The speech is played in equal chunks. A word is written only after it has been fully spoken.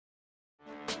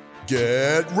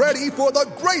Get ready for the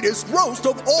greatest roast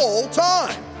of all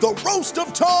time, the Roast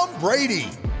of Tom Brady,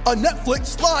 a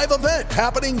Netflix live event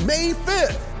happening May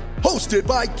 5th. Hosted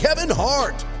by Kevin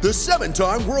Hart, the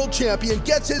 7-time world champion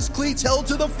gets his cleats held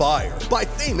to the fire by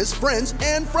famous friends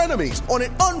and frenemies on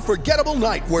an unforgettable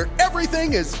night where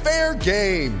everything is fair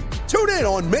game. Tune in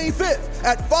on May 5th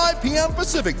at 5 p.m.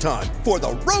 Pacific time for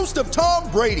the Roast of Tom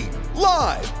Brady,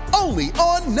 live only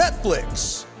on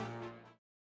Netflix.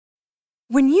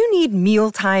 When you need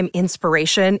mealtime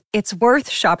inspiration, it's worth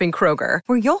shopping Kroger,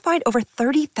 where you'll find over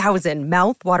 30,000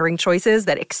 mouth-watering choices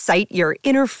that excite your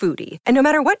inner foodie. And no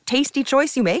matter what tasty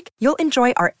choice you make, you'll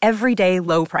enjoy our everyday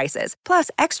low prices, plus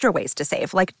extra ways to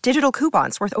save, like digital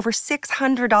coupons worth over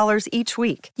 $600 each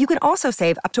week. You can also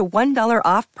save up to $1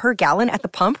 off per gallon at the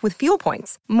pump with fuel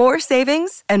points. More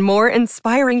savings and more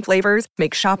inspiring flavors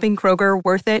make shopping Kroger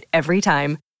worth it every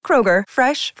time. Kroger,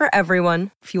 fresh for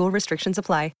everyone. Fuel restrictions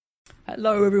apply.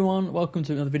 Hello everyone, welcome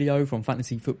to another video from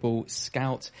Fantasy Football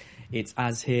Scout. It's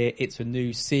Az here, it's a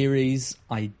new series.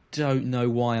 I don't know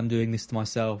why I'm doing this to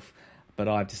myself, but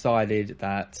I've decided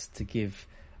that to give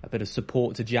a bit of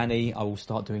support to Gianni, I will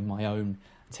start doing my own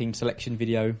team selection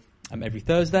video every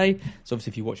Thursday. So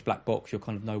obviously if you watch Black Box, you'll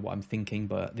kind of know what I'm thinking,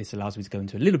 but this allows me to go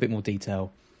into a little bit more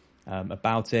detail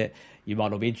about it. You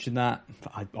might not be interested in that,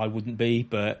 I wouldn't be,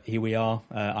 but here we are.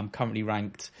 I'm currently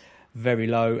ranked very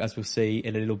low, as we'll see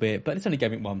in a little bit, but it's only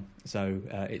Game Week 1, so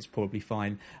it's probably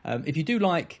fine. If you do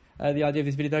like the idea of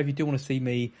this video, though, if you do want to see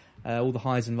me, all the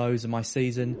highs and lows of my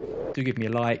season, do give me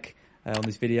a like on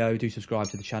this video, do subscribe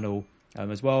to the channel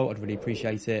as well, I'd really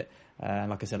appreciate it. And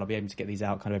like I said, I'll be able to get these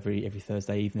out kind of every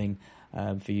Thursday evening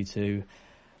for you to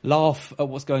laugh at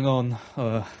what's going on.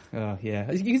 Yeah,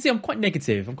 as you can see, I'm quite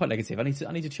negative. I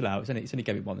need to chill out. It's only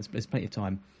Game Week 1, there's plenty of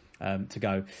time to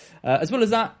go. As well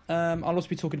as that, I'll also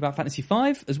be talking about Fantasy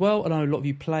 5 as well. I know a lot of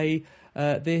you play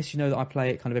this. You know that I play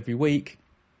it kind of every week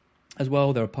as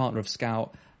well. They're a partner of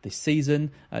Scout this season.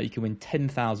 You can win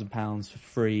 £10,000 for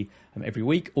free every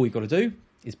week. All you've got to do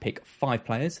is pick 5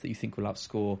 players that you think will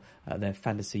outscore their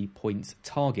fantasy points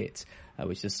target,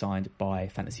 which is assigned by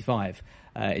Fantasy 5.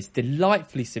 It's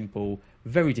delightfully simple,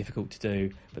 very difficult to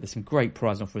do, but there's some great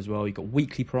prize offer as well. You've got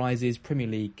weekly prizes, Premier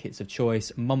League kits of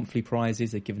choice, monthly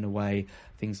prizes. They're giving away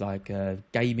things like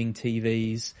gaming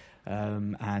TVs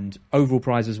and overall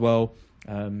prize as well.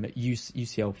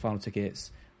 UCL final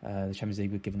tickets. The Champions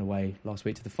League were given away last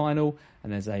week to the final,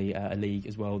 and there's a league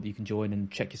as well that you can join and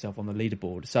check yourself on the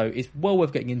leaderboard. So it's well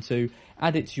worth getting into.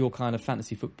 Add it to your kind of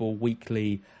fantasy football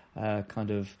weekly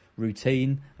kind of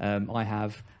routine. I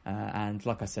have, and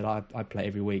like I said, I play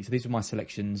every week. So these were my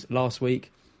selections last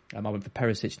week. I went for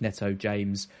Perisic, Neto,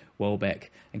 James,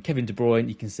 Welbeck, and Kevin De Bruyne.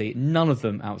 You can see none of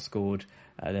them outscored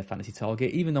their fantasy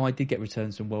target, even though I did get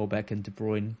returns from Welbeck and De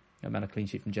Bruyne. And a clean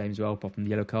sheet from James well, apart from the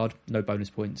yellow card. No bonus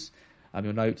points,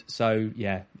 you'll note. So,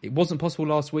 yeah, it wasn't possible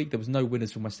last week. There was no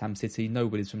winners from West Ham City, no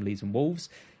winners from Leeds and Wolves.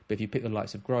 But if you pick the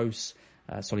likes of Gross,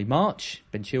 Solly March,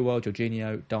 Ben Chilwell,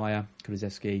 Jorginho, Dyer,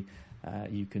 Kulusevski,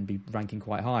 you can be ranking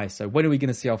quite high. So when are we going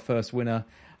to see our first winner?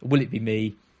 Will it be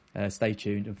me? Stay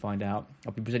tuned and find out.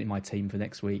 I'll be presenting my team for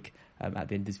next week at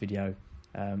the end of this video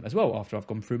as well, after I've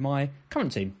gone through my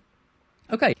current team.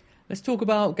 Okay, let's talk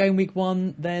about Game Week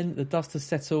 1 then. The dust has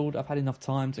settled. I've had enough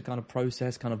time to kind of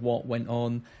process kind of what went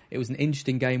on. It was an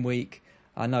interesting game week.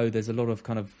 I know there's a lot of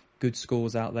kind of good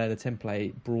scores out there. The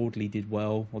template broadly did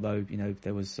well, although, you know,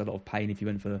 there was a lot of pain if you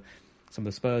went for some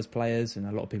of the Spurs players, and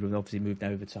a lot of people have obviously moved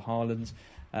over to Haaland.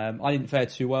 I didn't fare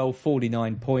too well,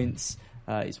 49 points.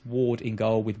 It's Ward in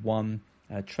goal with 1,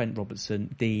 Trent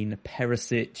Robertson, Dean,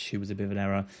 Perisic, who was a bit of an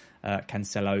error,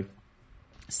 Cancelo,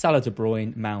 Salah, De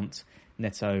Bruyne, Mount,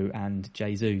 Neto, and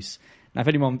Jesus. Now, if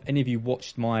any of you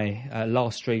watched my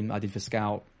last stream I did for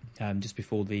Scout just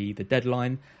before the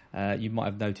deadline, you might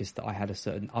have noticed that I had a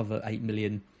certain other 8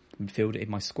 million midfielder in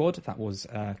my squad. That was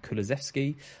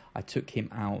Kulusevski. I took him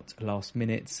out last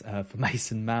minute for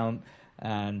Mason Mount,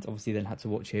 and obviously then had to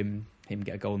watch him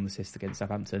get a goal and assist against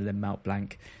Southampton, and then Mount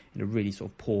blank in a really sort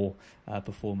of poor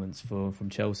performance from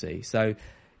Chelsea. So,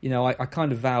 you know, I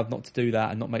kind of vowed not to do that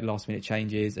and not make last minute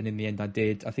changes, and in the end I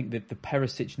did. I think that the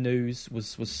Perisic news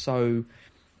was so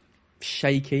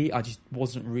shaky. I just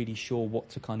wasn't really sure what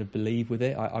to kind of believe with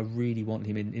it. I really want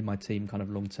him in my team kind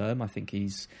of long term. I think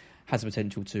has the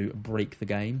potential to break the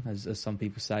game, as some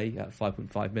people say, at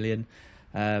 5.5 million.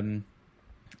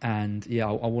 And yeah,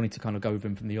 I wanted to kind of go with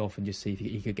him from the off and just see if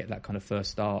he could get that kind of first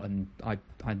start. And I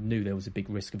knew there was a big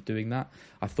risk of doing that.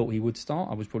 I thought he would start.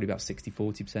 I was probably about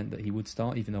 60-40% that he would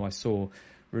start, even though I saw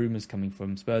rumours coming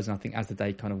from Spurs. And I think as the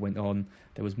day kind of went on,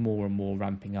 there was more and more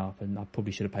ramping up, and I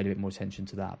probably should have paid a bit more attention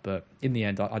to that. But in the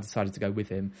end, I decided to go with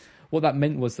him. What that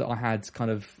meant was that I had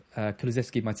kind of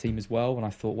Kulusevski in my team as well. And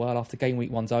I thought, well, after game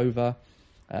week 1's over,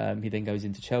 he then goes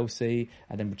into Chelsea,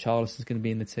 and then Richarlison's going to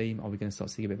be in the team. Are we going to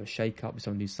start seeing a bit of a shake-up with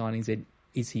some new signings in?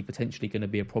 Is he potentially going to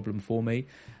be a problem for me?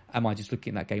 Am I just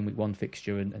looking at that game week 1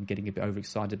 fixture and getting a bit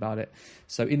overexcited about it?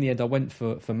 So in the end, I went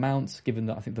for Mount, given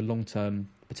that I think the long-term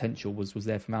potential was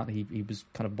there for Mount. He was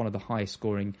kind of one of the highest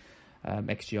scoring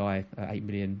XGI 8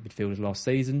 million midfielders last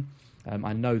season.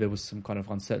 I know there was some kind of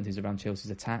uncertainties around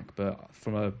Chelsea's attack, but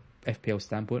from a FPL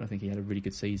standpoint, I think he had a really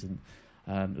good season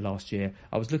last year.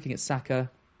 I was looking at Saka.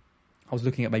 I was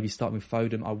looking at maybe starting with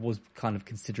Foden. I was kind of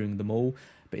considering them all.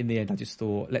 But in the end, I just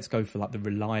thought, let's go for like the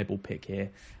reliable pick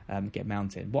here, get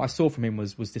Mount in. What I saw from him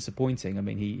was disappointing. I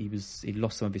mean, he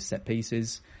lost some of his set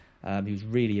pieces. He was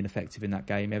really ineffective in that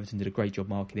game. Everton did a great job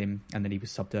marking him, and then he was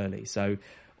subbed early. So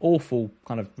awful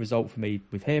kind of result for me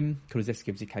with him. Kulusevski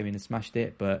obviously came in and smashed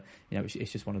it, but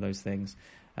it's just one of those things.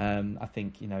 I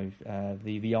think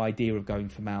the idea of going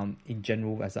for Mount in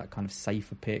general as that kind of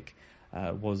safer pick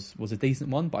was a decent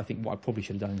one, but I think what I probably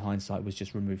should have done in hindsight was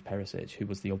just remove Perisic, who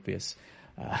was the obvious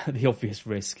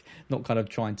risk, not kind of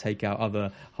try and take out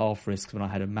other half risks when I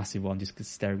had a massive one just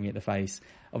staring me at the face.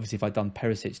 Obviously, if I'd done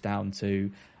Perisic down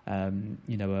to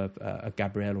a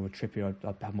Gabriel or a Trippier,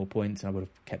 I'd have more points and I would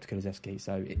have kept Kulusevski.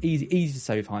 So easy to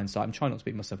say with hindsight. I'm trying not to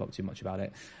beat myself up too much about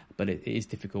it, but it is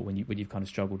difficult when you've kind of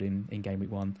struggled in game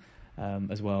week 1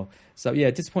 as well. So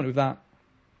yeah, disappointed with that.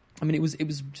 I mean, it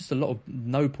was just a lot of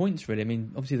no points, really. I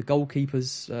mean, obviously the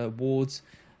goalkeepers, Wards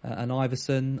and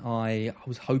Iverson, I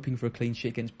was hoping for a clean sheet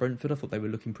against Brentford. I thought they were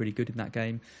looking pretty good in that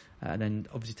game. And then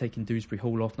obviously taking Dewsbury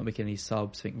Hall off, not making any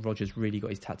subs. I think Rodgers really got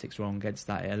his tactics wrong against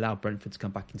that. It allowed Brentford to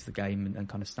come back into the game and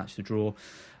kind of snatch the draw.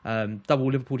 Double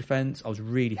Liverpool defence, I was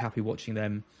really happy watching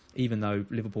them. Even though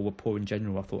Liverpool were poor in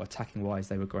general, I thought attacking-wise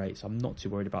they were great. So I'm not too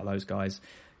worried about those guys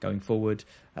going forward.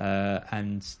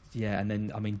 And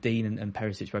then, I mean, Dean and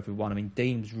Perisic both with one. I mean,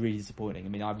 Dean was really disappointing. I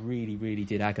mean, I really, really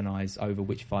did agonise over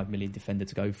which 5 million defender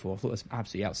to go for. I thought there was some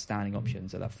absolutely outstanding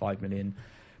options at that 5 million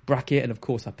bracket. And of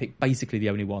course, I picked basically the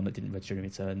only one that didn't register any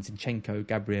returns. Zinchenko,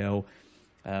 Gabriel,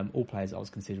 all players I was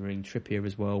considering. Trippier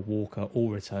as well, Walker, all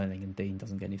returning, and Dean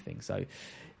doesn't get anything. So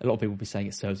a lot of people will be saying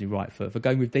it serves me right for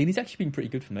going with Dean. He's actually been pretty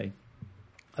good for me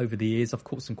over the years. I've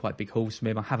caught some quite big hauls from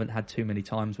him. I haven't had too many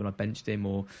times when I benched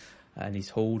him and he's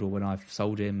hauled, or when I've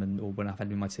sold him or when I've had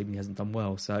him in my team and he hasn't done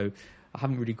well. So I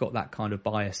haven't really got that kind of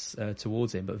bias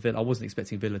towards him. But Villa, I wasn't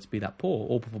expecting Villa to be that poor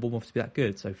or for Bournemouth to be that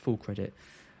good. So full credit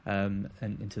and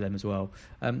to them as well.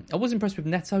 I was impressed with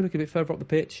Neto, looking a bit further up the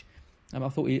pitch. I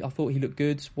thought he looked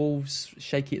good. Wolves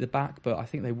shaky at the back, but I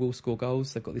think they will score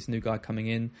goals. They've got this new guy coming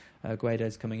in,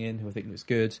 Guedes coming in, who I think looks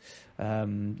good.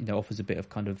 Offers a bit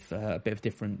of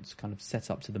different kind of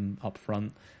setup to them up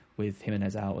front, with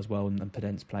Jimenez out as well and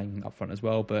Podence playing up front as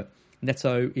well. But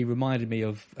Neto, he reminded me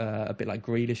of a bit like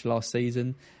Grealish last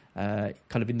season. Kind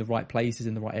of in the right places,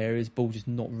 in the right areas, ball just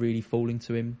not really falling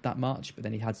to him that much, but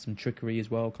then he had some trickery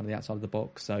as well, kind of the outside of the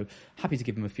box. So happy to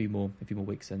give him a few more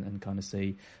weeks and kind of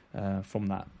see from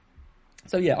that.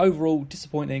 So yeah, overall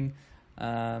disappointing,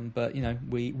 but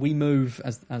we move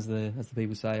as the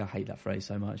people say. I hate that phrase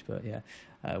so much, but yeah,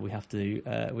 we have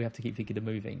to keep thinking of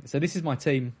moving. So this is my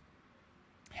team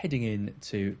heading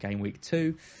into game week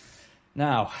 2.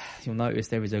 Now, you'll notice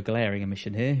there is a glaring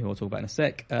omission here, who I'll talk about in a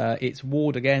sec. It's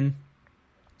Ward again,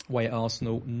 away at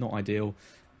Arsenal. Not ideal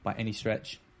by any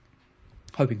stretch.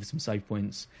 Hoping for some save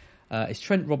points. It's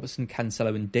Trent, Robertson,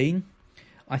 Cancelo and Dean.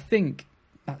 I think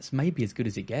that's maybe as good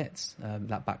as it gets,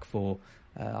 that back four.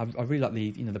 I really like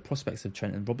the prospects of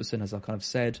Trent and Robertson, as I kind of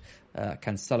said.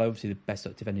 Cancelo, obviously the best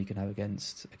defender you can have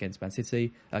against Man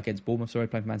City, against Bournemouth, playing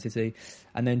for Man City.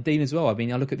 And then Dean as well. I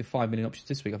mean, I look at the 5 million options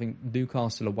this week. I think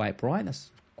Newcastle away at Brighton, that's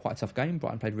quite a tough game.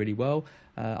 Brighton played really well.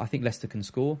 I think Leicester can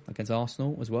score against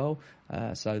Arsenal as well.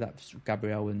 So that's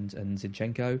Gabriel and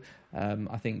Zinchenko.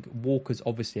 I think Walker's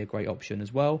obviously a great option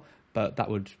as well, but that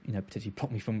would potentially block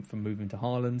me from moving to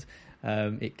Haaland.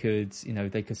 It could,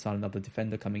 they could sign another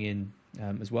defender coming in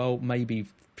as well. Maybe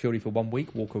purely for 1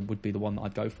 week, Walker would be the one that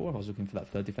I'd go for if I was looking for that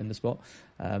third defender spot,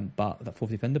 but that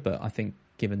fourth defender. But I think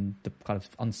given the kind of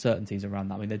uncertainties around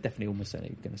that, I mean, they're definitely almost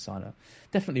certainly going to sign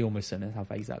how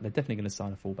vague is that? They're definitely going to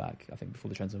sign a fullback, I think, before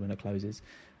the transfer window closes.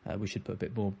 We should put a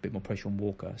bit more pressure on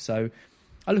Walker. So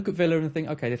I look at Villa and think,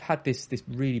 okay, they've had this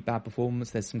really bad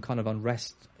performance. There's some kind of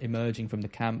unrest emerging from the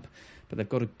camp, but they've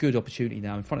got a good opportunity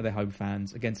now in front of their home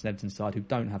fans against an Everton side who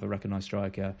don't have a recognised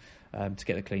striker to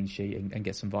get a clean sheet and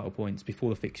get some vital points before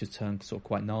the fixtures turn sort of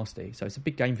quite nasty. So it's a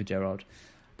big game for Gerrard,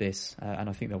 this, and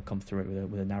I think they'll come through it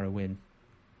with a narrow win.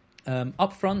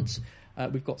 Up front,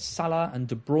 we've got Salah and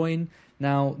De Bruyne.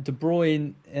 Now, De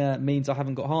Bruyne means I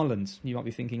haven't got Haaland. You might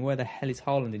be thinking, where the hell is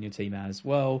Haaland in your team as?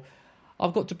 Well,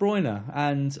 I've got De Bruyne,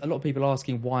 and a lot of people are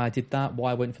asking why I did that,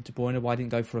 why I went for De Bruyne, why I didn't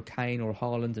go for a Kane or a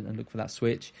Haaland and look for that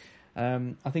switch.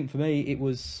 I think for me, it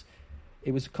was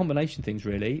a combination of things,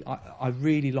 really. I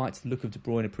really liked the look of De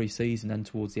Bruyne pre-season and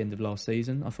towards the end of last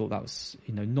season. I thought that was,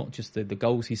 not just the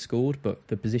goals he scored, but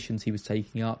the positions he was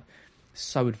taking up.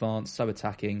 So advanced, so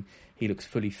attacking. He looks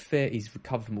fully fit. He's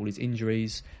recovered from all his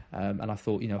injuries. And I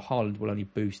thought, Haaland will only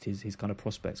boost his kind of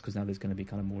prospects because now there's going to be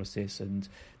kind of more assists and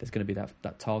there's going to be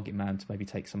that target man to maybe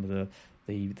take some of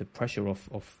the pressure off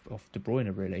De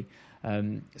Bruyne, really.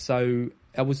 So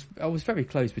I was very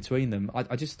close between them.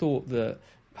 I just thought that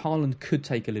Haaland could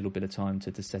take a little bit of time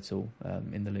to settle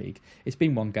in the league. It's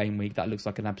been one game week. That looks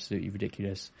like an absolutely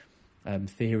ridiculous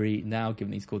theory now,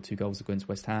 given he scored 2 goals against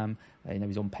West Ham.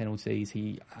 He's on penalties.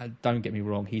 Don't get me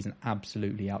wrong, he's an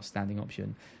absolutely outstanding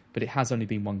option, but it has only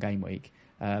been one game week,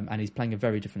 and he's playing a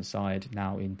very different side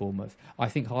now in Bournemouth. I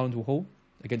think Haaland will haul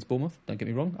against Bournemouth, don't get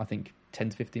me wrong. I think 10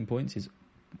 to 15 points is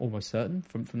almost certain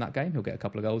from that game. He'll get a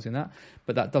couple of goals in that,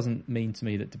 but that doesn't mean to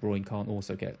me that De Bruyne can't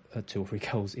also get 2 or 3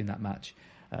 goals in that match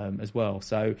as well.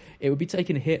 So it would be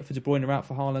taking a hit for De Bruyne out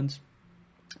for Haaland,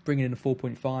 bringing in a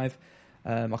 4.5.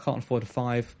 I can't afford a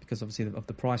 5 because obviously of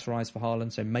the price rise for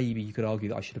Haaland. So maybe you could argue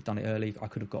that I should have done it early. I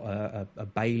could have got a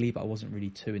Bailey, but I wasn't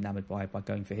really too enamoured by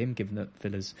going for him, given that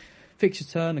Villa's fixture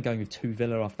turn and going with 2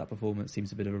 Villa after that performance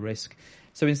seems a bit of a risk.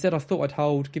 So instead I thought I'd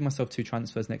hold, give myself 2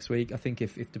 transfers next week. I think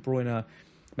if De Bruyne,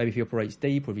 maybe if he operates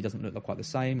deep or if he doesn't look quite the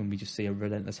same and we just see a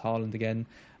relentless Haaland again,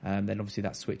 then obviously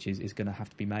that switch is going to have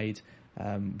to be made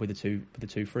with the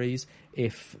two frees.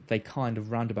 If they kind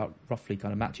of roughly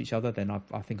kind of match each other, then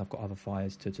I think I've got other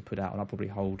fires to put out, and I'll probably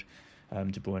hold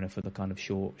De Bruyne for the kind of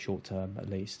short term at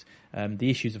least. The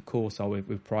issues, of course, are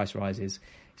with price rises.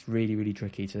 It's really, really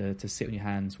tricky to sit on your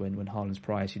hands when Haaland's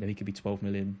price, he could be 12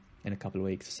 million in a couple of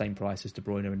weeks, the same price as De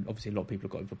Bruyne, and obviously a lot of people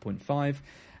have got him for 0.5.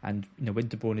 And when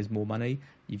De Bruyne is more money,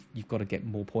 you've got to get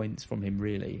more points from him,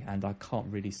 really, and I can't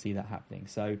really see that happening.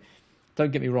 So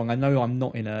don't get me wrong, I know I'm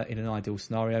not in an ideal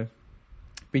scenario.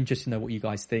 Be interested to know what you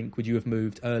guys think. Would you have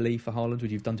moved early for Haaland?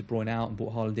 Would you have done De Bruyne out and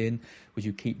brought Haaland in? Would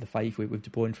you keep the faith with De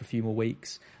Bruyne for a few more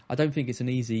weeks? I don't think it's an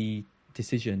easy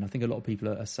decision. I think a lot of people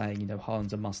are saying,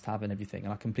 Haaland's a must-have and everything,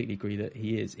 and I completely agree that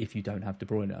he is if you don't have De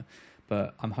Bruyne.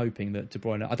 But I'm hoping that De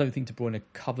Bruyne, I don't think De Bruyne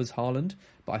covers Haaland,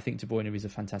 but I think De Bruyne is a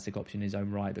fantastic option in his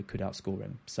own right that could outscore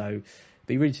him. So it'd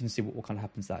be really interesting to see what kind of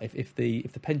happens to that. If the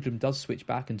pendulum does switch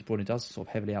back and De Bruyne does sort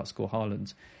of heavily outscore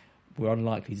Haaland, we're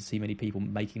unlikely to see many people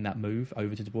making that move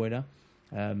over to De Bruyne.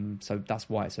 So that's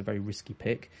why it's a very risky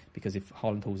pick, because if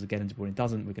Haaland pulls again and De Bruyne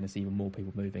doesn't, we're going to see even more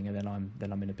people moving, and then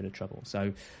I'm in a bit of trouble.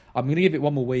 So I'm going to give it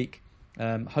one more week.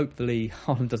 Hopefully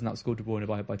Haaland doesn't outscore De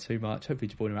Bruyne by too much. Hopefully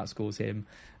De Bruyne outscores him.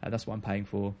 That's what I'm paying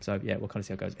for. So yeah, we'll kind of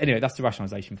see how it goes. Anyway, that's the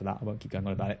rationalisation for that. I won't keep going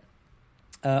on about it.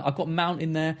 I've got Mount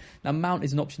in there. Now, Mount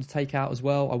is an option to take out as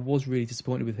well. I was really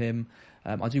disappointed with him.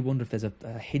 I do wonder if there's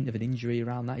a hint of an injury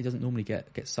around that. He doesn't normally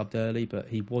get subbed early, but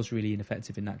he was really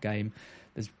ineffective in that game.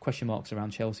 There's question marks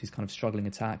around Chelsea's kind of struggling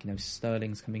attack.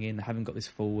 Sterling's coming in. They haven't got this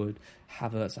forward.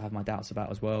 Havertz, I have my doubts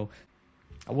about as well.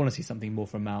 I want to see something more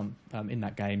from Mount in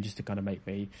that game, just to kind of make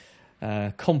me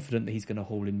confident that he's going to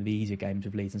haul in the easier games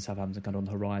with Leeds and Southampton kind of on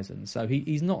the horizon. So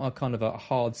he's not a kind of a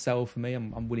hard sell for me.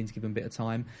 I'm willing to give him a bit of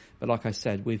time. But like I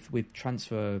said, with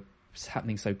transfer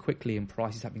happening so quickly and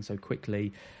prices happening so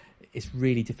quickly, it's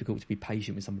really difficult to be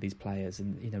patient with some of these players.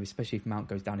 And, especially if Mount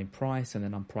goes down in price and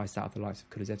then I'm priced out of the likes of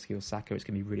Kulusevski or Saka, it's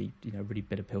going to be really, really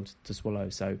bitter pill to swallow.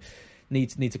 So need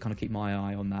to kind of keep my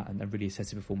eye on that and really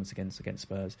assess the performance against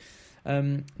Spurs.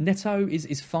 Neto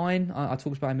is fine. I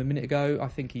talked about him a minute ago. I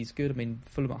think he's good. I mean,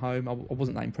 Fulham at home, I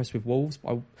wasn't that impressed with Wolves,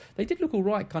 but they did look all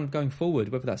right kind of going forward,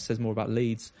 whether that says more about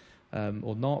Leeds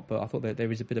or not. But I thought that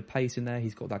there is a bit of pace in there.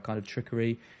 He's got that kind of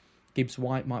trickery. Gibbs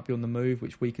White might be on the move,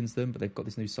 which weakens them, but they've got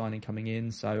this new signing coming in,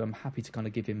 so I'm happy to kind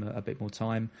of give him a bit more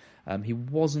time. He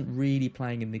wasn't really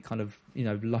playing in the kind of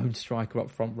lone striker up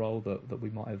front role that we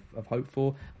might have hoped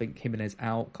for. I think Jimenez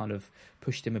out kind of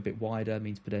pushed him a bit wider,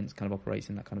 means Podence kind of operates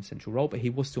in that kind of central role, but he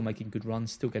was still making good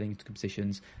runs, still getting into good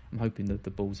positions. I'm hoping that the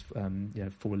balls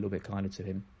fall a little bit kinder to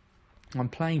him. I'm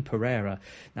playing Pereira.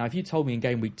 Now, if you told me in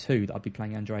game week 2 that I'd be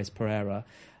playing Andreas Pereira,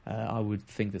 I would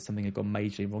think that something had gone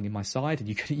majorly wrong in my side, and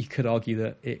you could argue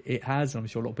that it has, and I'm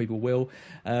sure a lot of people will.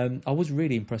 I was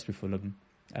really impressed with Fulham,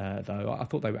 though. I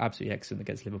thought they were absolutely excellent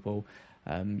against Liverpool.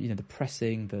 The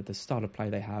pressing, the style of play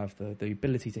they have, the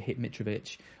ability to hit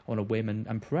Mitrovic on a whim,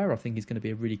 and Pereira, I think, is going to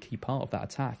be a really key part of that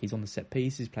attack. He's on the set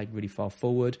piece, he's played really far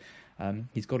forward.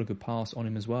 He's got a good pass on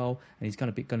him as well, and he's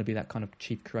going to be that kind of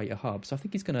chief creator hub. So I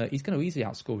think he's going to easily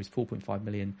outscore his 4.5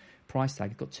 million price tag.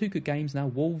 He's got 2 good games now.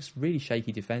 Wolves, really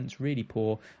shaky defence, really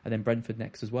poor, and then Brentford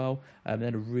next as well. And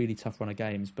then a really tough run of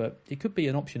games. But it could be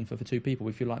an option for 2 people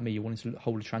if you're like me, you wanting to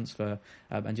hold a transfer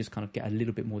and just kind of get a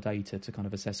little bit more data to kind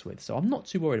of assess with. So I'm not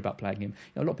too worried about playing him.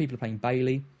 A lot of people are playing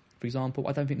Bailey, for example.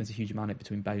 I don't think there's a huge amount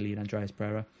between Bailey and Andreas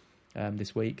Pereira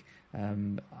this week.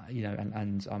 And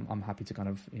I'm happy to kind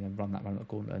of run that round the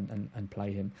corner and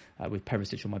play him with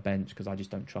Perisic on my bench, because I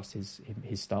just don't trust his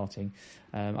starting.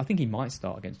 I think he might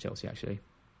start against Chelsea actually.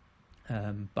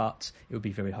 But it would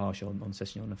be very harsh on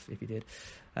Sessegnon if he did.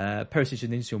 Perisic is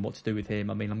interesting on what to do with him.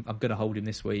 I mean, I'm going to hold him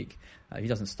this week. If he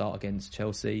doesn't start against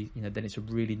Chelsea, then it's a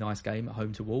really nice game at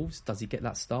home to Wolves. Does he get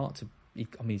that start?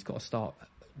 He's got to start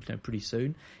pretty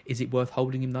soon. Is it worth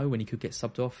holding him though when he could get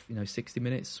subbed off 60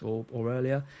 minutes or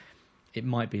earlier? It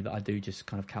might be that I do just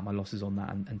kind of count my losses on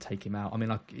that and take him out. I mean,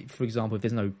 like, for example, if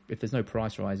there's no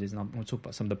price rises, and I'm going to talk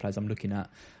about some of the players I'm looking at,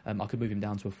 I could move him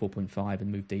down to a 4.5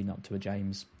 and move Dean up to a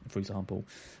James, for example,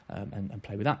 and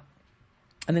play with that.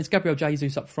 And then it's Gabriel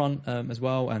Jesus up front as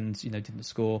well, and didn't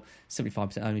score,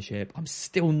 75% ownership. I'm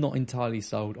still not entirely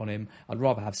sold on him. I'd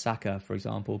rather have Saka, for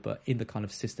example, but in the kind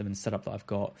of system and setup that I've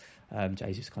got,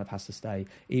 Jesus kind of has to stay.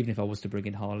 Even if I was to bring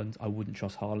in Haaland, I wouldn't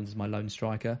trust Haaland as my lone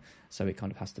striker, so it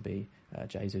kind of has to be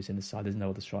Jesus in the side. There's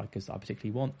no other strikers that I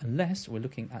particularly want, unless we're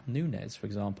looking at Nunez, for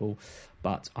example.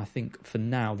 But I think for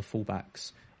now the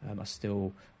fullbacks I'm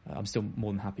still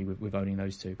more than happy with owning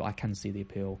those 2, but I can see the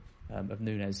appeal of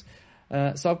Nunez.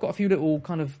 So I've got a few little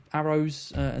kind of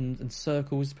arrows and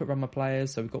circles to put around my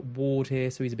players. So we've got Ward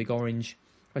here, so he's a big orange.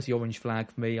 That's the orange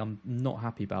flag for me. I'm not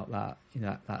happy about that.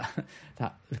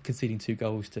 That conceding 2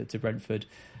 goals to Brentford.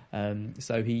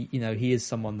 So he is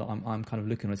someone that I'm kind of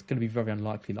looking at. It's going to be very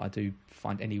unlikely that I do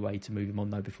find any way to move him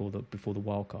on though before the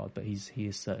wild card. But he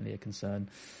is certainly a concern.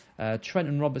 Trent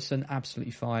and Robertson,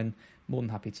 absolutely fine. More than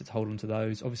happy to hold on to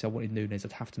those. Obviously, I wanted Nunez.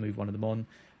 I'd have to move one of them on.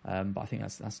 But I think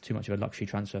that's too much of a luxury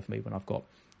transfer for me when I've got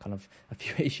kind of a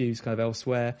few issues kind of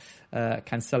elsewhere.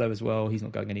 Cancelo as well. He's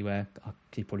not going anywhere.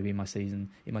 He'll probably be in my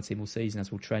team all season,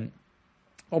 as will Trent.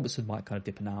 Robertson might kind of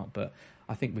dip out, but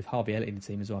I think with Harvey Elliott in the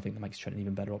team as well, I think that makes Trent an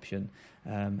even better option.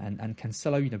 And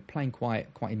Cancelo, playing quite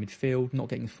in midfield, not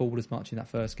getting forward as much in that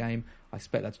first game. I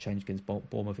expect that to change against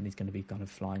Bournemouth, and he's going to be kind of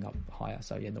flying up higher.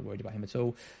 So yeah, not worried about him at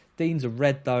all. Dean's a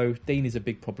red though. Dean is a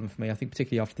big problem for me. I think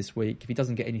particularly after this week, if he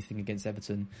doesn't get anything against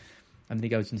Everton, and then he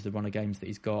goes into the run of games that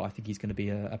he's got, I think he's going to be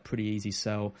a pretty easy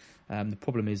sell. The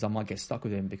problem is I might get stuck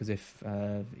with him, because if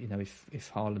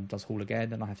Haaland does haul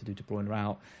again and I have to do De Bruyne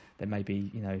out, then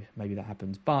maybe that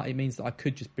happens. But it means that I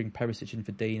could just bring Perisic in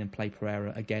for Dean and play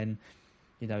Pereira again,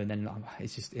 and then I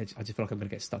just feel like I'm going to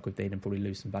get stuck with Dean and probably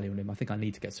lose some value on him. I think I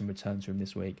need to get some returns from him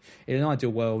this week. In an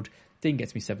ideal world, Dean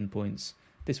gets me 7 points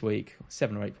this week,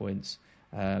 7 or 8 points.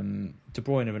 De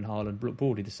Bruyne and Haaland look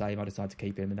broadly the same. I decide to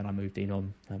keep him, and then I move Dean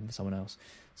on for someone else.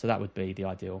 So that would be the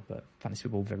ideal, but fantasy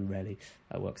football very rarely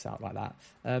works out like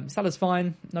that. Salah's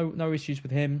fine, no issues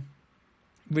with him.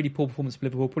 Really poor performance for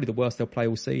Liverpool, probably the worst they'll play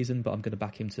all season, but I'm going to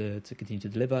back him to continue to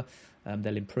deliver.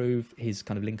 They'll improve. His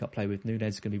kind of link-up play with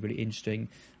Nunez is going to be really interesting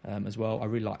as well. I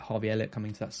really like Harvey Elliott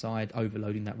coming to that side,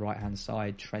 overloading that right-hand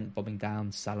side, Trent bobbing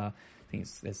down, Salah. I think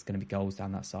there's going to be goals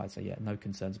down that side, so yeah, no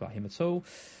concerns about him at all.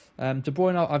 De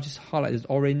Bruyne, I've just highlighted as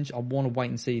orange. I want to wait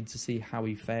and see how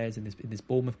he fares in this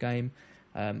Bournemouth game.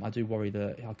 I do worry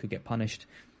that I could get punished,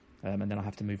 and then I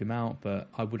have to move him out. But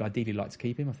I would ideally like to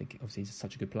keep him. I think obviously he's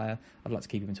such a good player. I'd like to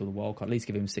keep him until the World Cup. At least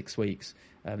give him 6 weeks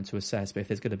to assess. But if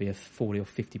there's going to be a 40 or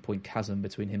 50 point chasm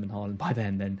between him and Haaland by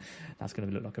then that's going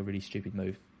to look like a really stupid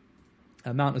move.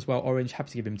 Mount as well, orange,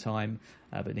 happy to give him time,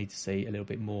 but need to see a little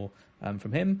bit more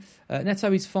from him.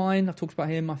 Neto is fine. I've talked about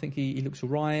him. I think he looks all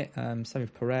right. Same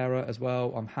with Pereira as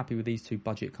well. I'm happy with these 2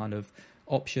 budget kind of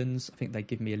options. I think they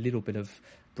give me a little bit of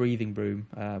breathing room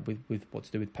with what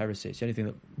to do with Perisic. The only thing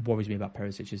that worries me about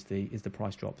Perisic is the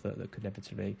price drop that could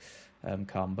inevitably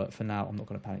come. But for now, I'm not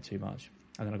going to panic too much.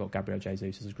 And then I've got Gabriel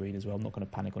Jesus as green as well. I'm not going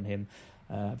to panic on him.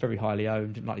 Very highly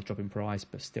owned, didn't likely drop in price,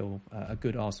 but still a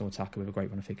good Arsenal attacker with a great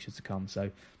run of fixtures to come.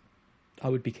 So I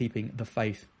would be keeping the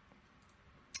faith.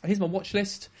 Here's my watch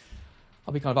list.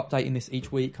 I'll be kind of updating this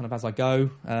each week, kind of as I go.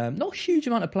 Not a huge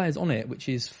amount of players on it, which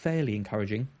is fairly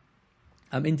encouraging.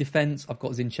 In defence, I've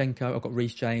got Zinchenko, I've got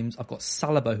Reece James, I've got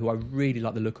Saliba, who I really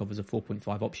like the look of as a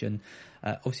 4.5 option.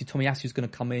 Obviously, Tomiyasu's going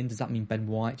to come in. Does that mean Ben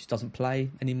White just doesn't play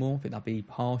anymore? I think that'd be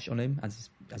harsh on him as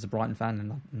a Brighton fan,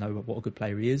 and I know what a good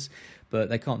player he is. But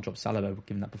they can't drop Saliba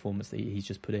given that performance that he's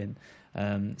just put in.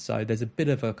 So there's a bit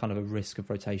of a kind of a risk of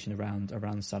rotation around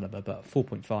Saliba, but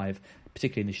 4.5,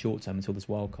 particularly in the short term until this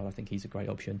wild card, I think he's a great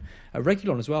option.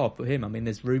 Reguilon as well, I'll put him. I mean,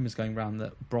 there's rumours going around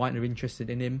that Brighton are interested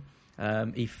in him.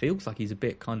 He feels like he's a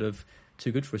bit kind of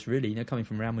too good for us, really. You know, coming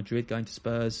from Real Madrid, going to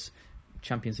Spurs,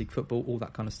 Champions League football, all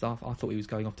that kind of stuff. I thought he was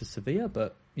going off to Sevilla,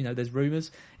 but, you know, there's rumours.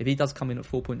 If he does come in at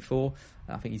 4.4,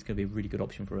 I think he's going to be a really good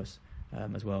option for us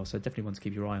as well. So definitely one to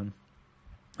keep your eye on.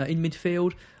 In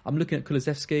midfield, I'm looking at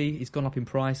Kulusevski. He's gone up in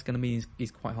price. Going to mean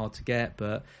he's quite hard to get,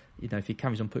 but you know, if he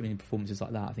carries on putting in performances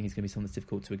like that, I think he's going to be something that's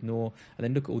difficult to ignore. And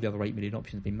then look at all the other 8 million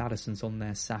options. I mean, Maddison's on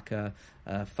there, Saka,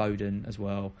 Foden as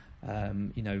well.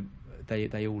 You know,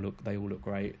 they all look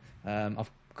great.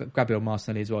 I've got Gabriel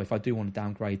Martinelli as well. If I do want to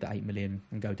downgrade the 8 million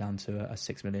and go down to a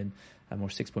 6 million or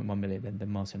 6.1 million, then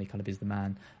Martinelli kind of is the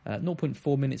man.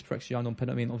 0.4 minutes per XG on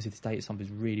penalty. I mean, obviously the data sample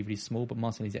is really, really small, but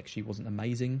Martinelli's actually wasn't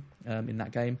amazing in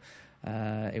that game.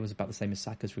 It was about the same as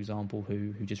Saka's, for example,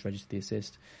 who just registered the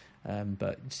assist.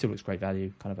 But it still looks great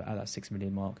value, kind of at that 6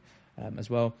 million mark as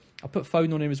well. I put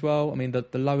Foden on him as well. I mean, the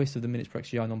lowest of the minutes per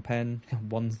XG on pen. I'm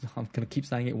going to keep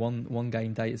saying it. One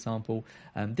game data sample.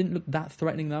 Didn't look that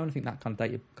threatening though. And I think that kind of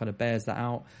data kind of bears that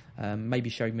out. Maybe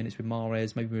showing minutes with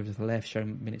Mahrez, maybe moving to the left,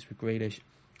 showing minutes with Grealish.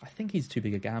 I think he's too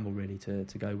big a gamble really to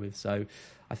go with. So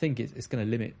I think it's going to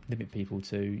limit people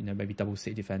to, you know, maybe double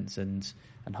City defence and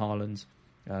Haaland,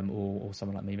 or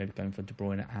someone like me maybe going for De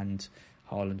Bruyne and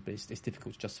Haaland. But it's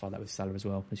difficult to justify that with Salah as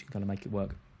well, because you can kind of make it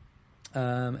work.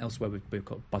 Elsewhere we've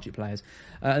got budget players,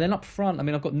 and then up front, I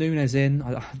mean, I've got Núñez in.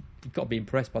 You've got to be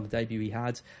impressed by the debut he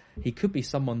had. He could be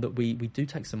someone that we do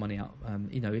take some money out.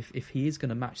 You know, if he is going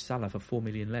to match Salah for 4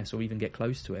 million less, or even get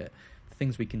close to it, the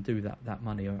things we can do with that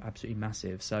money are absolutely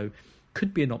massive. So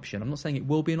could be an option. I'm not saying it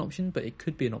will be an option, but it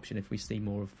could be an option if we see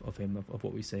more of him, of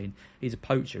what we've seen. He's a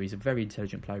poacher. He's a very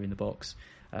intelligent player in the box.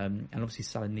 And obviously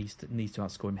Salah needs to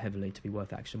outscore him heavily to be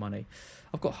worth extra money.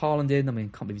 I've got Haaland in. I mean,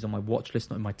 can't believe he's on my watch list,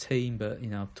 not in my team, but, you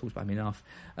know, I've talked about him enough.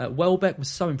 Welbeck was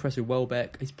so impressive.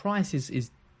 Welbeck, his price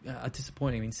is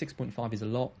disappointing. I mean, 6.5 is a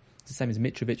lot. It's the same as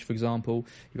Mitrovic, for example.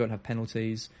 You won't have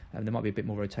penalties, and there might be a bit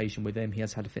more rotation with him. He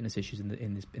has had fitness issues in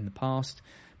the past,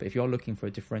 but if you're looking for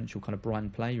a differential kind of Brighton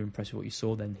play, you're impressed with what you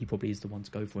saw, then he probably is the one to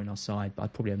go for in our side. But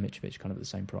I'd probably have Mitrovic kind of at the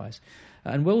same price,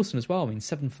 and Wilson as well. I mean,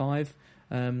 7.5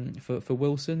 for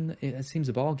Wilson. It seems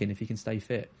a bargain if he can stay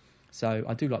fit. So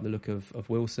I do like the look of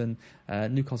Wilson.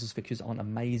 Newcastle's fixtures aren't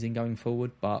amazing going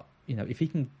forward, but you know, if he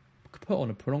can put on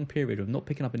a prolonged period of not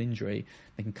picking up an injury,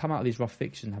 they can come out of these rough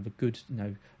fixtures and have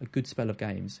a good spell of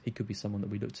games. He could be someone that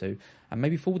we look to, and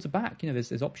maybe forwards are back. You know,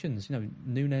 there's options. You know,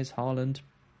 Núñez, Haaland,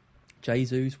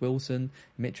 Jesus, Wilson,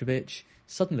 Mitrovic.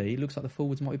 Suddenly, it looks like the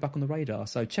forwards might be back on the radar.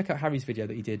 So check out Harry's video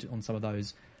that he did on some of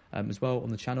those as well on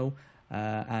the channel,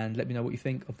 and let me know what you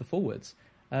think of the forwards.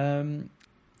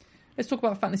 Let's talk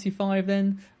about Fantasy 5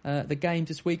 then. The games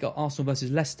this week are Arsenal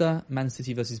versus Leicester, Man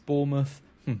City versus Bournemouth.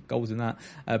 Goals in that.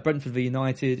 Brentford v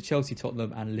United, Chelsea,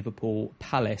 Tottenham, and Liverpool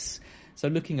Palace. So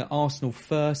looking at Arsenal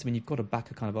first, I mean, you've got to back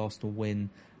a kind of Arsenal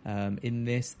win in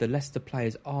this. The Leicester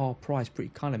players are priced pretty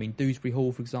kind. I mean, Dewsbury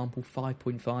Hall, for example,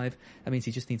 5.5. That means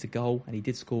he just needs a goal, and he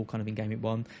did score kind of in game week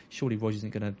 1. Surely Rodgers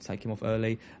isn't going to take him off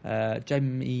early.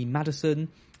 James Maddison.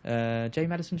 I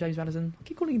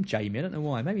keep calling him Jamie, I don't know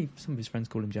why. Maybe some of his friends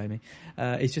call him Jamie.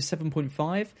 It's just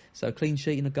 7.5, so a clean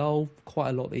sheet and a goal, quite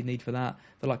a lot that you need for that.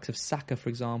 The likes of Saka, for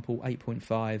example,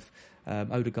 8.5,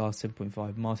 Odegaard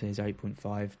 7.5, Martinez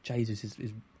 8.5, Jesus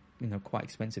is quite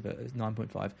expensive at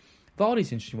 9.5.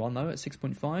 Vardy's an interesting one though at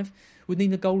 6.5. Would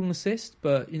need a goal and assist,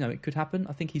 but it could happen.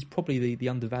 I think he's probably the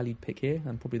undervalued pick here,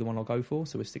 and probably the one I'll go for,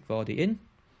 so we'll stick Vardy in.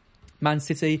 Man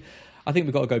City, I think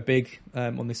we've got to go big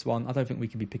on this one. I don't think we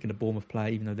can be picking a Bournemouth player,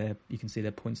 even though you can see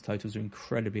their points totals are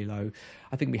incredibly low.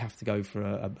 I think we have to go for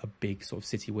a big sort of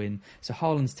City win. So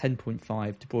Haaland's 10.5,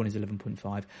 De Bruyne is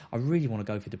 11.5. I really want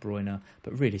to go for De Bruyne,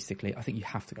 but realistically, I think you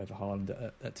have to go for Haaland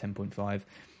at 10.5.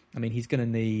 I mean, he's going to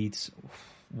need,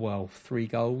 3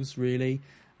 goals, really.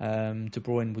 De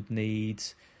Bruyne would need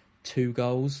 2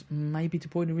 goals. Maybe De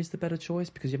Bruyne is the better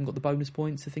choice because you haven't got the bonus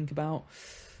points to think about.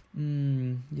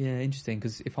 Yeah, interesting,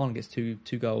 because if Haaland gets two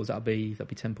goals, that'll be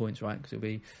 10 points, right? Because it'll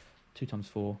be 2 times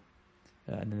 4,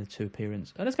 and then the 2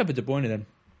 appearance. Let's go for De Bruyne then.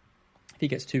 If he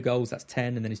gets 2 goals, that's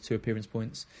 10, and then his 2 appearance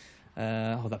points.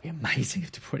 That'd be amazing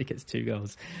if De Bruyne gets 2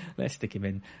 goals. Let's stick him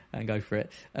in and go for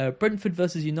it. Brentford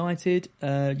versus United.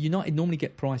 United normally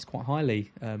get priced quite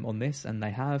highly on this, and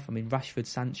they have. I mean, Rashford,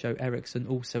 Sancho, Eriksen,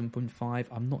 all 7.5.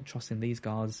 I'm not trusting these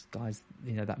guys,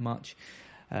 that much.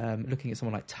 Looking at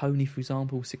someone like Tony, for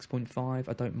example, 6.5.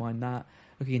 I don't mind that.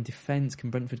 Looking in defence, can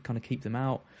Brentford kind of keep them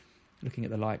out? Looking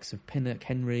at the likes of Pinnock,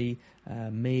 Henry,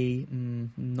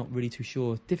 not really too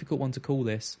sure. Difficult one to call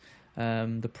this.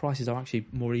 The prices are actually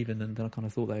more even than I kind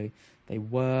of thought they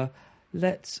were.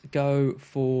 Let's go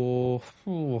for...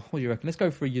 what do you reckon? Let's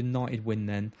go for a United win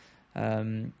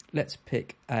then. Let's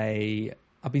pick a...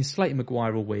 I've been slating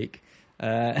Maguire all week.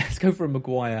 Let's go for a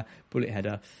Maguire bullet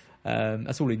header.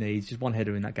 That's all he needs, just one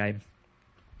header in that game.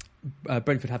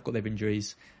 Brentford have got their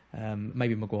injuries.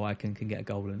 Maybe Maguire can get a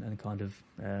goal and kind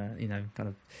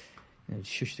of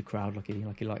shush the crowd like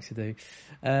he likes to do.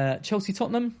 Chelsea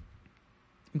Tottenham.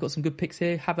 We've got some good picks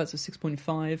here. Havertz at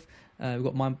 6.5. We've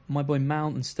got my boy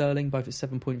Mount and Sterling both at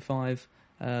 7.5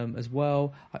 as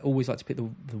well. I always like to pick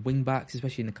the wing backs,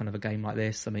 especially in a kind of a game like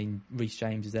this. I mean, Reece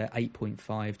James is there, 8.5.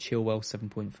 Chilwell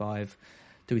 7.5.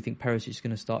 Do we think Perisic is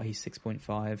going to start? He's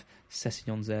 6.5.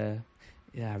 Sessegnon's there.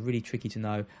 Yeah, really tricky to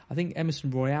know. I think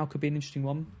Emerson Royale could be an interesting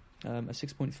one at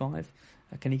 6.5.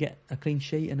 Can he get a clean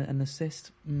sheet and an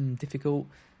assist? Difficult.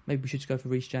 Maybe we should just go for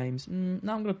Reece James.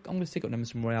 No, I'm gonna stick on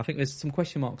Emerson Royale. I think there's some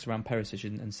question marks around Perisic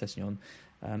and Sessegnon,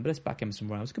 but let's back Emerson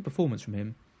Royale. It's a good performance from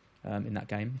him in that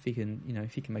game. If he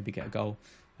can maybe get a goal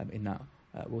in that,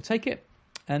 we'll take it.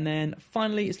 And then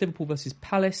finally, it's Liverpool versus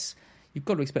Palace. You've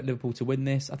got to expect Liverpool to win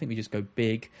this. I think we just go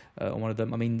big on one of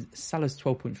them. I mean, Salah's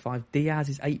 12.5. Diaz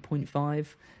is 8.5.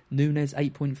 Nunez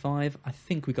 8.5. I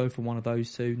think we go for one of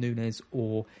those two, Nunez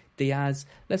or Diaz.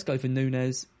 Let's go for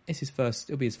Nunez.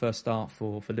 It'll be his first start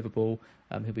for Liverpool.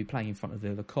 He'll be playing in front of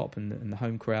the Kop and the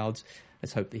home crowds.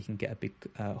 Let's hope that he can get a big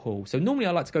haul. So normally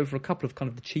I like to go for a couple of kind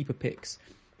of the cheaper picks.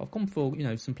 I've gone for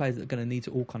some players that are going to need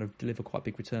to all kind of deliver quite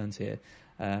big returns here.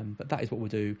 But that is what we'll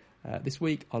do this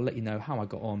week. I'll let you know how I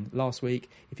got on last week.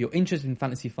 If you're interested in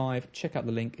Fantasy 5, check out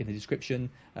the link in the description.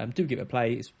 Do give it a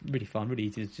play. It's really fun, really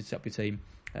easy to set up your team.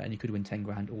 And you could win 10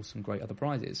 grand or some great other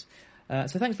prizes.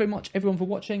 So thanks very much everyone for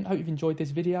watching. I hope you've enjoyed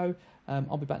this video.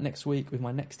 I'll be back next week with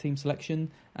my next team selection.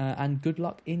 And good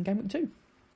luck in Game Week 2.